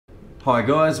Hi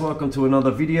guys, welcome to another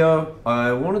video.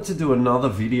 I wanted to do another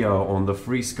video on the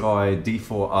FrSky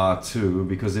D4R-II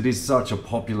because it is such a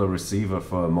popular receiver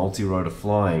for multi-rotor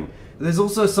flying. There's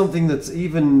also something that's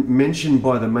even mentioned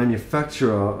by the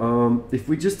manufacturer. If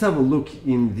we just have a look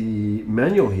in the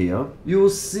manual here, you'll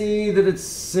see that it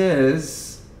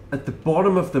says at the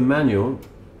bottom of the manual,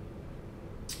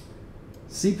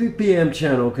 CPPM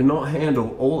channel cannot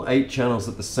handle all 8 channels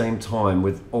at the same time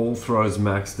with all throws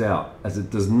maxed out, as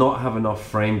it does not have enough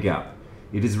frame gap.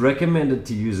 It is recommended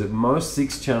to use at most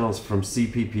 6 channels from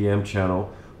CPPM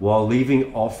channel while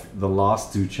leaving off the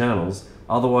last 2 channels,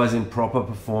 otherwise improper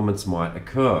performance might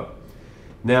occur.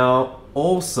 Now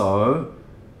also,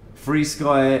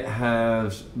 FrSky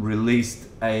has released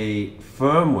a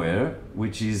firmware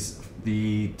which is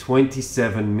the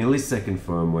 27 millisecond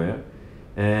firmware.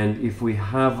 And if we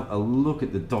have a look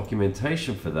at the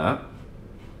documentation for that,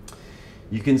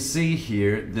 you can see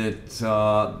here that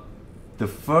the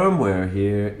firmware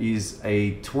here is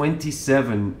a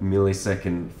 27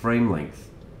 millisecond frame length.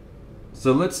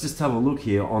 So let's just have a look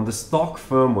here. On the stock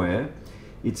firmware,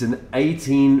 it's an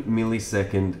 18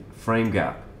 millisecond frame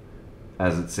gap,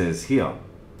 as it says here.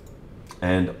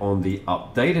 And on the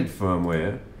updated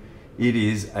firmware, it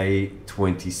is a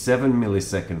 27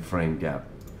 millisecond frame gap.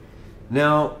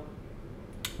 Now,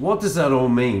 what does that all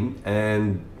mean,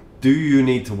 and do you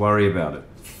need to worry about it?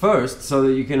 First, so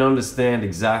that you can understand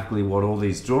exactly what all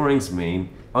these drawings mean,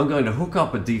 I'm going to hook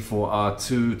up a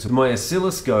D4R-II to my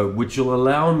oscilloscope, which will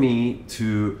allow me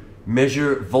to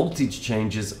measure voltage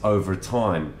changes over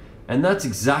time. And that's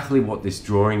exactly what this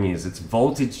drawing is. It's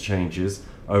voltage changes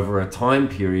over a time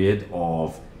period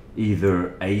of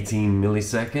either 18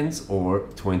 milliseconds or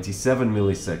 27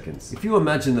 milliseconds. If you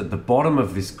imagine that the bottom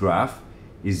of this graph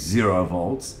is 0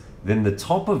 volts, then the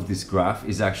top of this graph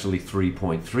is actually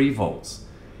 3.3 volts.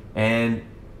 And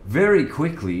very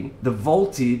quickly, the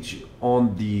voltage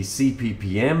on the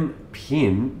CPPM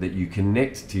pin that you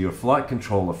connect to your flight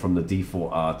controller from the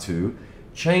D4R-II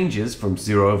changes from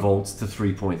 0 volts to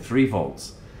 3.3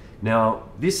 volts. Now,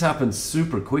 this happens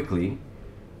super quickly,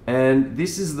 and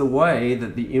this is the way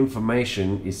that the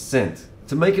information is sent.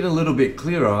 To make it a little bit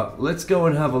clearer, let's go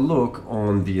and have a look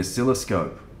on the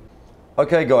oscilloscope.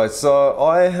 Okay guys, so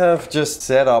I have just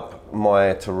set up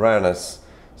my Tyrannus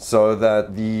so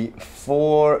that the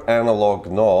 4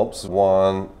 analog knobs,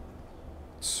 1,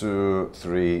 2,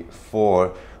 3,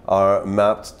 4, are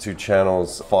mapped to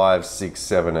channels 5, 6,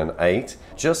 7, and 8,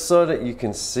 just so that you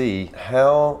can see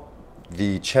how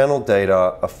the channel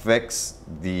data affects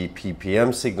the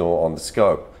PPM signal on the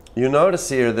scope. You notice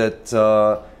here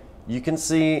that you can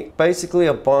see basically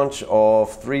a bunch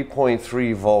of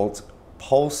 3.3 volt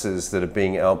pulses that are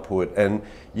being output, and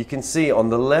you can see on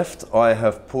the left I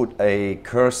have put a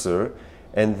cursor,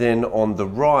 and then on the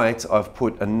right I've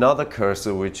put another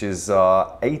cursor which is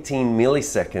 18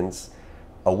 milliseconds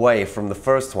away from the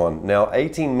first one. Now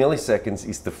 18 milliseconds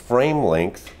is the frame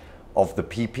length of the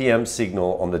PPM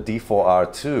signal on the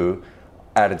D4R-II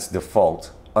at its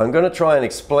default. I'm going to try and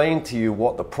explain to you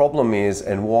what the problem is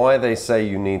and why they say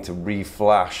you need to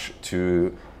reflash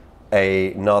to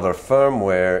another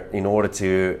firmware in order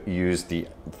to use the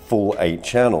full 8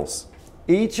 channels.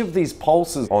 Each of these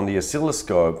pulses on the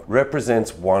oscilloscope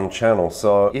represents one channel.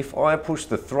 So if I push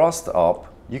the thrust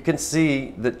up, you can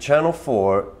see that channel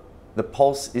 4, the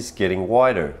pulse is getting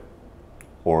wider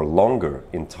or longer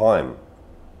in time.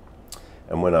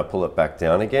 And when I pull it back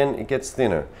down again, it gets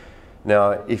thinner.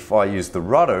 Now, if I use the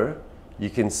rudder, you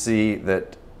can see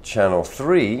that channel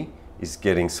 3 is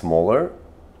getting smaller,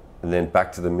 and then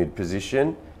back to the mid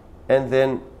position, and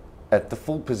then at the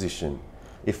full position.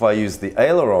 If I use the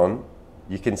aileron,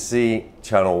 you can see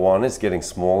channel 1 is getting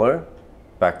smaller,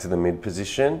 back to the mid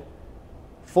position,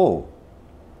 full.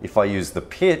 If I use the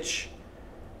pitch,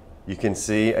 you can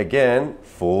see again,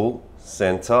 full,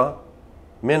 center,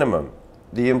 minimum.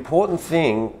 The important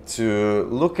thing to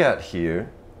look at here,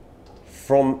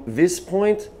 from this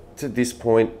point to this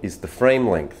point, is the frame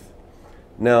length.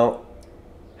 Now,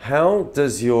 how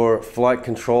does your flight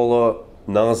controller,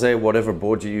 NASE, whatever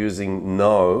board you're using,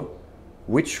 know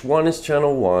which one is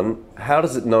channel 1? How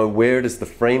does it know where does the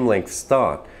frame length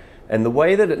start? And the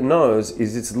way that it knows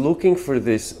is it's looking for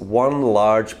this one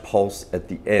large pulse at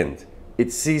the end.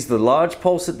 It sees the large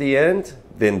pulse at the end,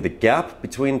 then the gap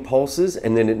between pulses,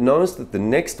 and then it knows that the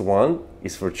next one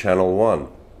is for channel 1.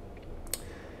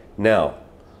 Now,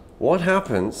 what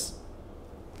happens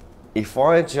if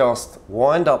I just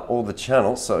wind up all the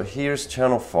channels? So here's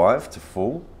channel 5 to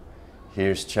full,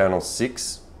 here's channel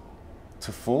 6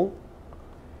 to full,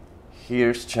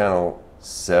 here's channel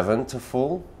 7 to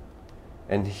full,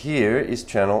 and here is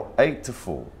channel 8 to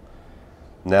full.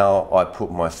 Now I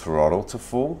put my throttle to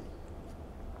full,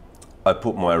 I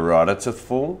put my rudder to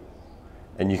full,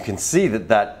 and you can see that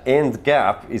that end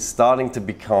gap is starting to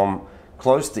become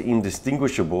close to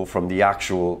indistinguishable from the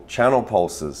actual channel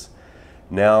pulses.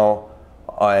 Now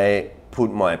I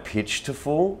put my pitch to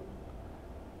full,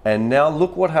 and now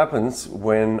look what happens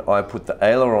when I put the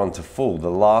aileron to full,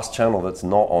 the last channel that's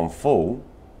not on full.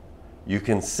 You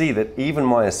can see that even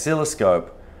my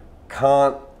oscilloscope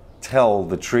can't tell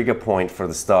the trigger point for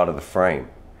the start of the frame,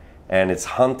 and it's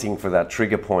hunting for that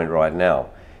trigger point right now.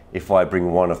 If I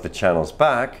bring one of the channels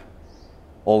back,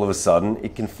 all of a sudden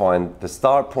it can find the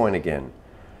start point again.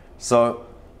 So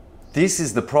this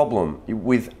is the problem.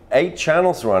 With 8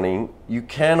 channels running, you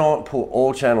cannot put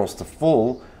all channels to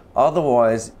full,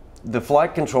 otherwise the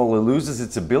flight controller loses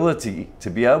its ability to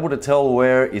be able to tell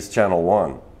where is channel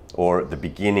 1 or the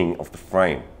beginning of the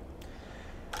frame.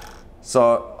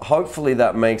 So hopefully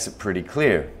that makes it pretty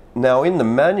clear. Now in the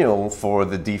manual for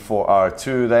the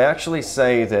D4R-II, they actually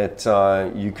say that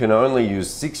you can only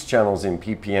use 6 channels in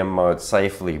PPM mode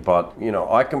safely, but you know,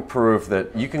 I can prove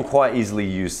that you can quite easily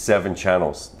use 7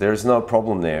 channels. There's no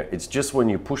problem there. It's just when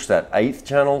you push that 8th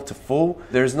channel to full,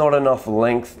 there's not enough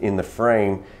length in the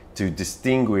frame to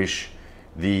distinguish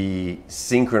the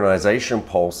synchronization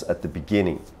pulse at the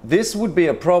beginning. This would be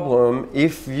a problem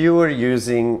if you were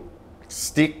using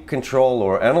stick control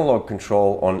or analog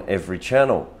control on every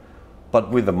channel. But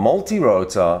with a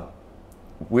multi-rotor,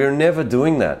 we're never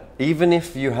doing that. Even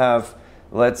if you have,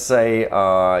 let's say,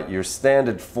 your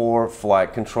standard 4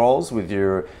 flight controls with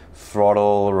your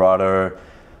throttle, rudder,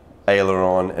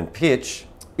 aileron, and pitch,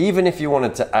 even if you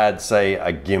wanted to add, say,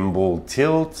 a gimbal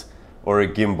tilt or a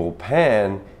gimbal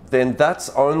pan, then that's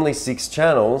only 6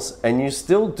 channels, and you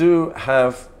still do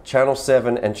have channel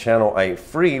 7 and channel 8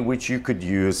 free, which you could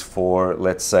use for,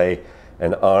 let's say,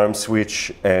 an arm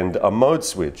switch and a mode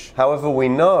switch. However, we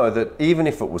know that even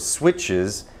if it was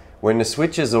switches, when the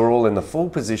switches are all in the full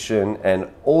position and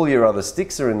all your other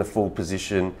sticks are in the full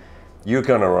position, you're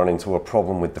going to run into a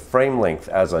problem with the frame length,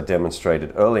 as I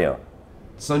demonstrated earlier.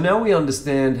 So now we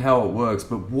understand how it works,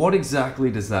 but what exactly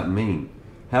does that mean?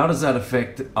 How does that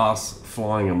affect us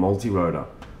flying a multi-rotor?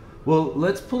 Well,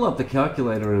 let's pull up the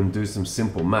calculator and do some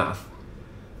simple math.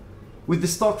 With the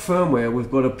stock firmware,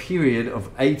 we've got a period of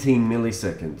 18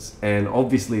 milliseconds, and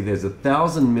obviously there's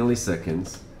 1,000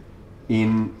 milliseconds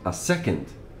in a second.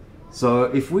 So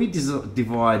if we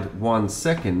divide 1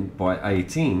 second by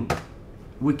 18,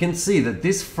 we can see that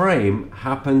this frame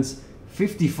happens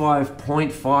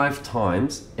 55.5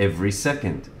 times every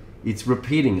second. It's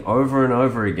repeating over and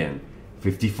over again,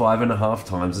 55.5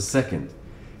 times a second.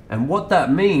 And what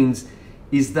that means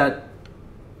is that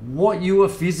what you are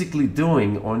physically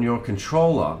doing on your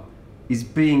controller is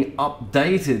being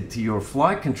updated to your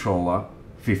flight controller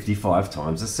 55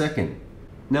 times a second.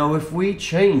 Now, if we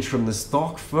change from the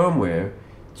stock firmware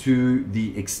to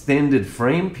the extended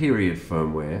frame period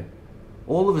firmware,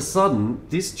 all of a sudden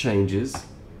this changes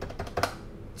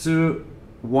to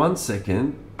 1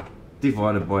 second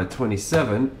divided by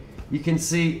 27. You can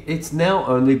see it's now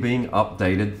only being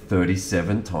updated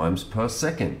 37 times per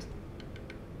second.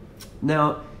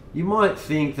 Now, you might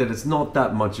think that it's not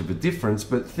that much of a difference,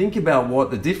 but think about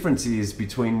what the difference is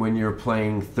between when you're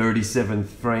playing 37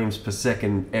 frames per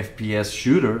second FPS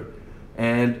shooter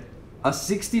and a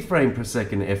 60 frame per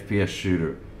second FPS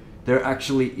shooter. There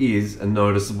actually is a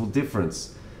noticeable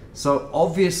difference. So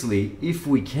obviously, if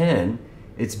we can,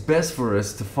 it's best for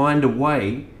us to find a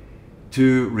way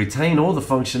to retain all the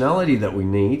functionality that we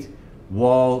need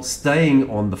while staying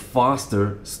on the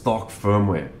faster stock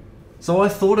firmware. So I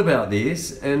thought about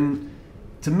this, and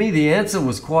to me the answer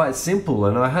was quite simple,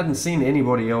 and I hadn't seen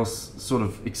anybody else sort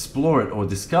of explore it or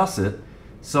discuss it.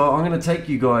 So I'm going to take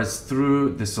you guys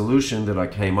through the solution that I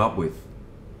came up with.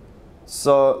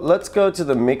 So let's go to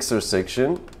the mixer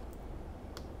section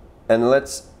and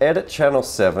let's edit channel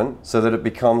 7 so that it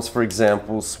becomes, for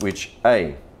example, switch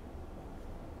A.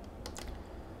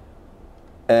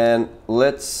 And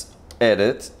let's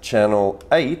edit channel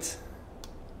 8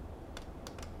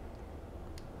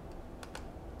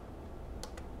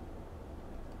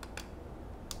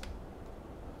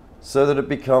 so that it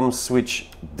becomes switch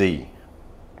D.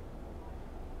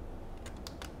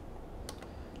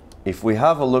 If we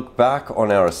have a look back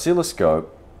on our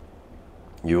oscilloscope,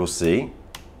 you will see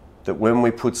that when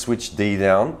we put switch D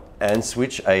down and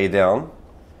switch A down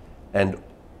and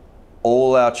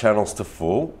all our channels to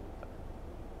full,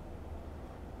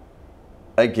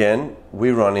 again,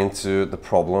 we run into the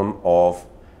problem of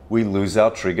we lose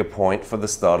our trigger point for the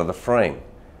start of the frame.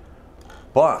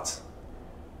 But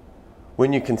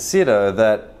when you consider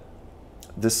that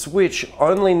the switch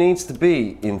only needs to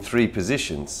be in 3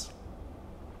 positions.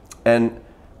 And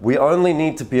we only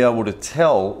need to be able to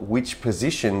tell which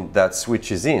position that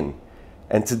switch is in.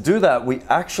 And to do that, we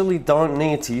actually don't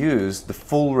need to use the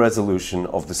full resolution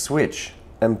of the switch.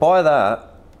 And by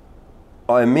that,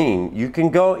 I mean, you can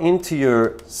go into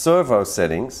your servo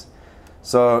settings.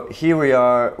 So here we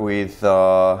are with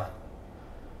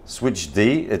switch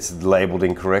D. It's labeled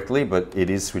incorrectly, but it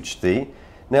is switch D.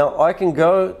 Now I can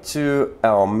go to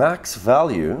our max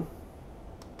value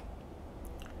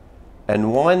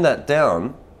and wind that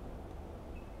down.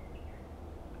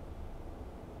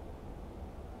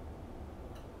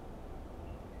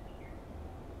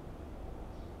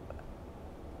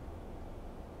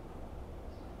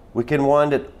 We can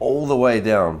wind it all the way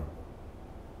down.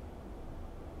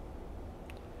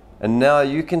 And now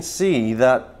you can see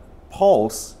that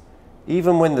pulse,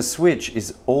 even when the switch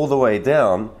is all the way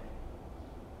down,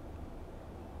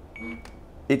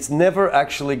 it's never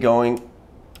actually going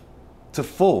to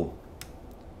full.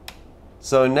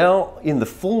 So now in the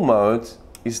full mode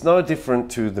is no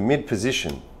different to the mid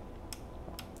position.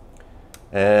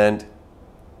 And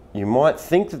you might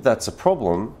think that that's a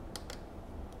problem,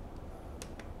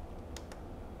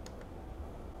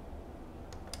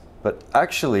 but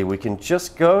actually we can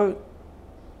just go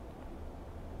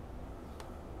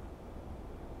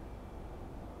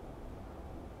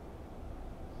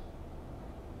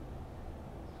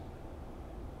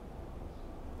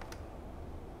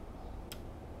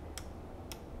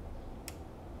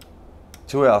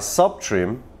to our sub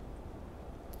trim.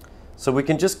 So we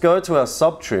can just go to our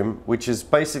sub trim, which is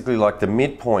basically like the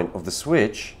midpoint of the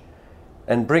switch,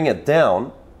 and bring it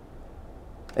down.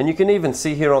 And you can even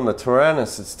see here on the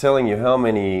Tyrannus, it's telling you how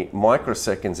many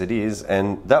microseconds it is,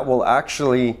 and that will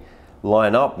actually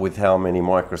line up with how many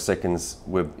microseconds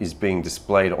is being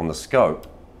displayed on the scope.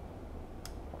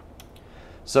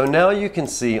 So now you can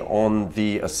see on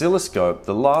the oscilloscope,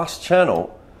 the last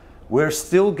channel, we're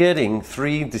still getting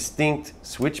 3 distinct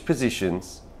switch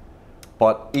positions,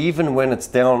 but even when it's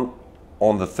down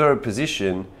on the 3rd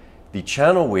position, the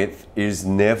channel width is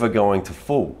never going to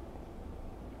full.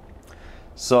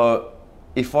 So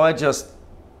if I just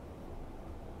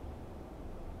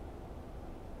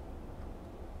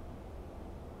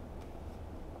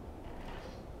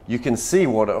you can see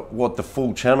what the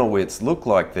full channel widths look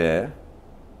like there.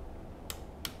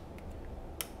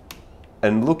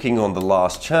 And looking on the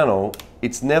last channel,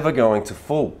 it's never going to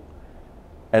full.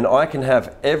 And I can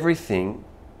have everything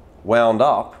wound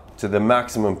up to the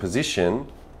maximum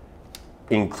position,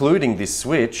 including this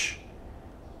switch,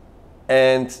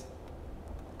 and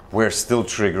we're still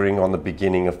triggering on the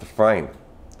beginning of the frame.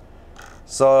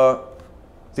 So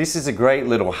this is a great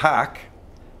little hack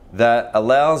that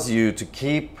allows you to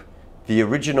keep the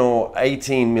original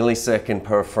 18 millisecond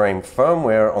per frame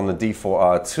firmware on the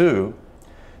D4R-II.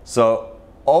 So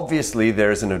obviously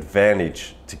there is an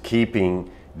advantage to keeping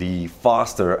the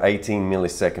faster 18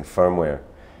 millisecond firmware.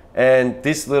 And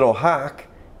this little hack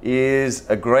is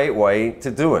a great way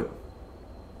to do it.